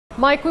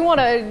Mike, we want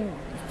to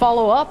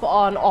follow up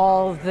on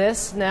all of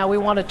this. Now we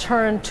want to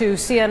turn to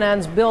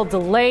CNN's Bill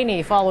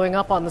Delaney following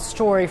up on the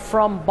story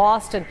from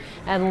Boston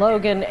and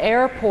Logan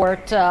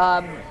Airport.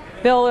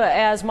 Bill,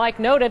 as Mike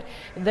noted,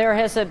 there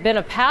has been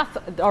a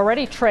path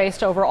already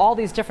traced over all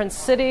these different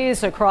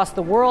cities across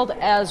the world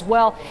as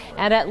well.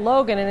 And at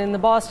Logan and in the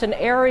Boston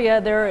area,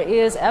 there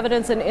is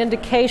evidence and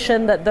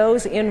indication that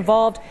those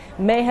involved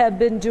may have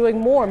been doing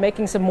more,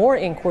 making some more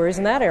inquiries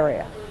in that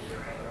area.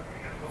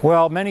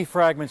 Well, many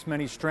fragments,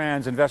 many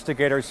strands.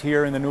 Investigators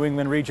here in the New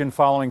England region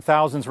following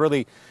thousands,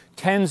 really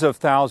tens of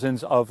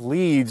thousands of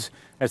leads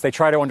as they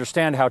try to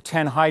understand how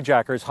 10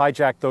 hijackers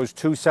hijacked those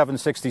two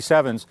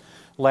 767s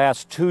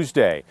last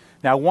Tuesday.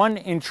 Now, one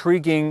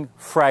intriguing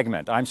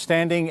fragment. I'm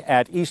standing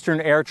at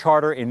Eastern Air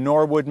Charter in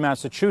Norwood,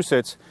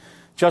 Massachusetts,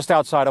 just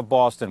outside of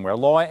Boston, where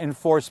law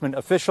enforcement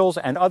officials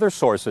and other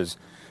sources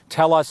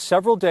tell us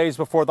several days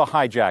before the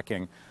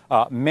hijacking,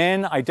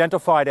 men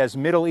identified as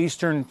Middle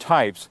Eastern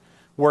types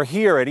were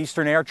here at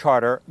Eastern Air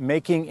Charter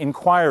making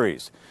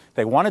inquiries.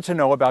 They wanted to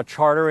know about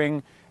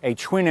chartering a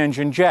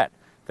twin-engine jet.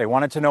 They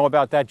wanted to know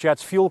about that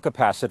jet's fuel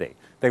capacity.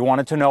 They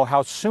wanted to know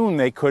how soon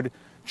they could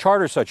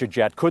charter such a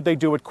jet. Could they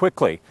do it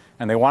quickly?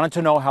 And they wanted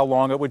to know how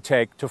long it would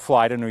take to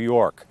fly to New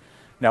York.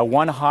 Now,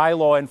 one high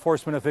law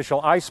enforcement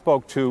official I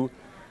spoke to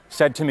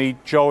said to me,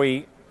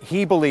 Joey,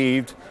 he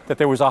believed that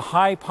there was a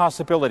high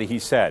possibility, he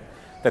said,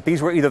 that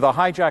these were either the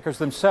hijackers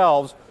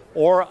themselves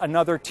or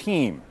another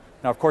team.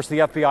 Now, of course, the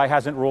FBI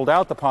hasn't ruled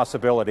out the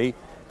possibility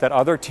that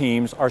other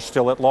teams are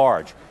still at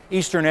large.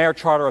 Eastern Air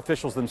Charter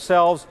officials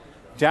themselves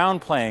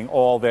downplaying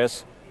all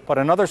this, but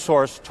another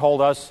source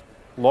told us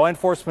law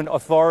enforcement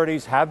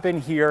authorities have been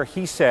here,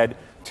 he said,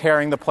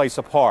 tearing the place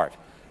apart.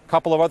 A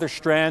couple of other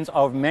strands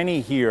of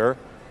many here.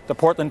 The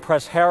Portland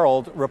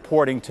Press-Herald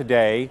reporting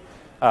today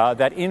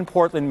that in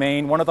Portland,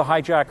 Maine, one of the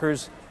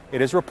hijackers,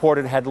 it is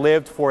reported, had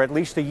lived for at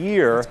least a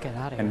year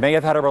and may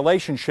have had a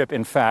relationship,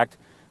 in fact,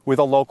 with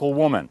a local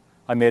woman.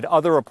 Amid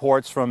other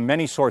reports from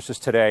many sources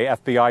today,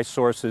 FBI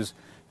sources,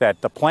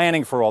 that the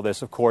planning for all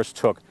this, of course,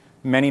 took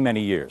many,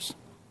 many years.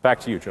 Back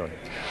to you, Jody.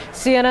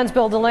 CNN's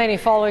Bill Delaney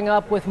following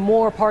up with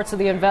more parts of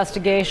the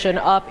investigation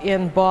up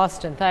in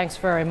Boston. Thanks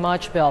very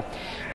much, Bill.